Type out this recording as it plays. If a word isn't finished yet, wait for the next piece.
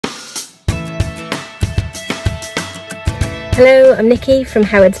Hello, I'm Nikki from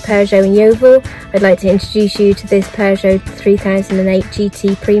Howard's Peugeot in Yeovil. I'd like to introduce you to this Peugeot 3008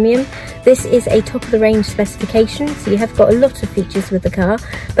 GT Premium. This is a top-of-the-range specification, so you have got a lot of features with the car,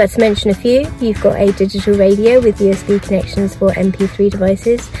 but to mention a few, you've got a digital radio with USB connections for MP3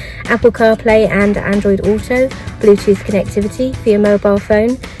 devices, Apple CarPlay and Android Auto, Bluetooth connectivity for your mobile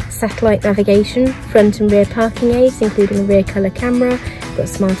phone, satellite navigation, front and rear parking aids including a rear colour camera, you've got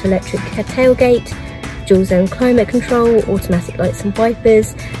smart electric tailgate, dual zone climate control, automatic lights and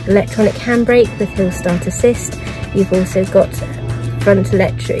wipers, electronic handbrake with hill start assist. You've also got front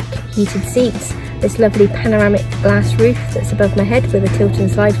electric heated seats, this lovely panoramic glass roof that's above my head with a tilt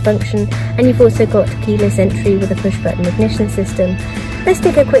and slide function, and you've also got keyless entry with a push button ignition system. Let's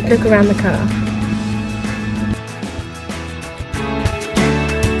take a quick look around the car.